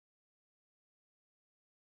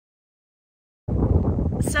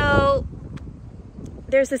So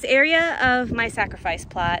there's this area of my sacrifice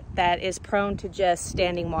plot that is prone to just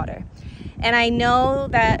standing water. And I know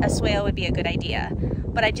that a swale would be a good idea,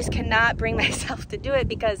 but I just cannot bring myself to do it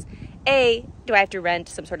because A, do I have to rent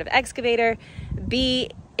some sort of excavator? B,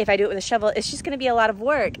 if I do it with a shovel, it's just gonna be a lot of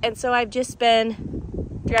work. And so I've just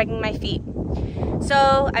been dragging my feet.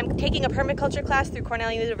 So I'm taking a permaculture class through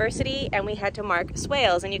Cornell University, and we had to mark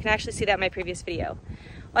swales, and you can actually see that in my previous video.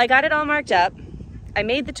 Well, I got it all marked up, I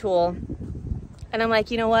made the tool, and I'm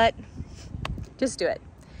like, you know what? Just do it.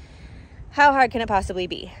 How hard can it possibly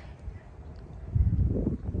be?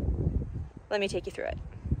 Let me take you through it.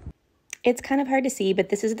 It's kind of hard to see, but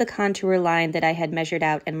this is the contour line that I had measured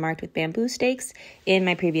out and marked with bamboo stakes in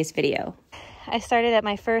my previous video. I started at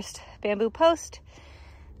my first bamboo post,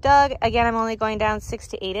 dug. Again, I'm only going down 6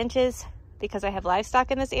 to 8 inches because I have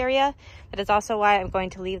livestock in this area. That is also why I'm going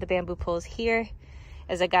to leave the bamboo poles here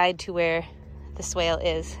as a guide to where the swale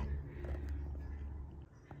is.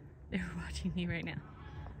 They're watching me right now.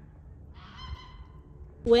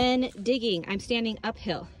 When digging, I'm standing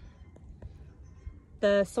uphill.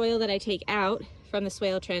 The soil that I take out from the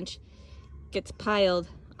swale trench gets piled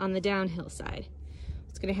on the downhill side.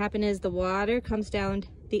 What's going to happen is the water comes down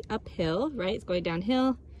the uphill, right? It's going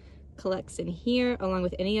downhill, collects in here along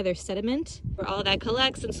with any other sediment, where all that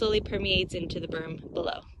collects and slowly permeates into the berm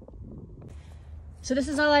below. So this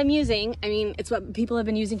is all I'm using. I mean, it's what people have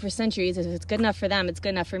been using for centuries. If it's good enough for them, it's good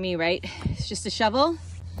enough for me, right? It's just a shovel.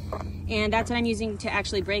 And that's what I'm using to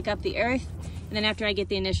actually break up the earth. And then after I get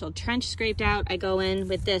the initial trench scraped out, I go in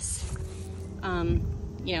with this,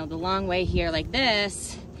 you know, the long way here like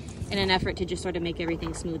this, in an effort to just sort of make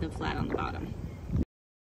everything smooth and flat on the bottom.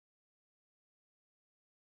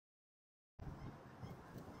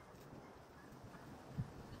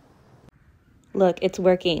 Look, it's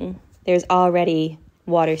working. There's already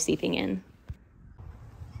water seeping in.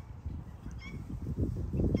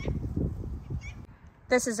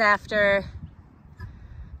 This is after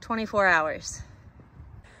 24 hours.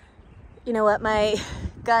 You know what, my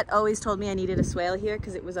gut always told me I needed a swale here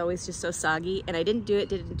because it was always just so soggy, and I didn't do it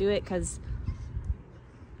because,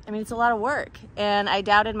 I mean, it's a lot of work. And I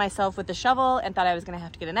doubted myself with the shovel and thought I was gonna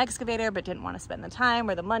have to get an excavator, but didn't want to spend the time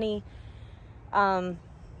or the money.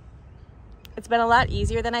 It's been a lot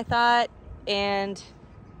easier than I thought, and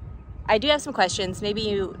I do have some questions. Maybe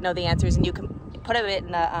you know the answers and you can put it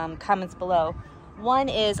in the comments below. One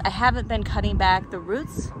is, I haven't been cutting back the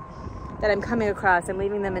roots that I'm coming across. I'm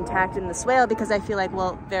leaving them intact in the swale because I feel like,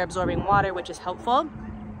 well, they're absorbing water, which is helpful.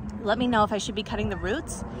 Let me know if I should be cutting the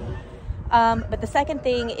roots. But the second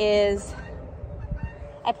thing is,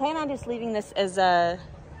 I plan on just leaving this as a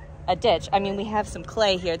ditch. I mean, we have some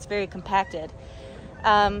clay here, it's very compacted.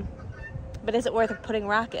 But is it worth putting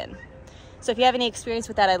rock in? So if you have any experience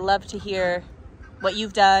with that, I'd love to hear what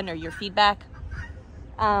you've done or your feedback.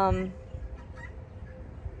 But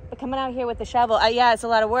coming out here with the shovel, yeah, it's a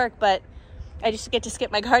lot of work, but I just get to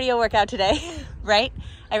skip my cardio workout today, right?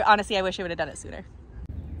 Honestly, I wish I would have done it sooner.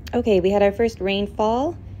 Okay, we had our first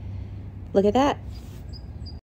rainfall. Look at that.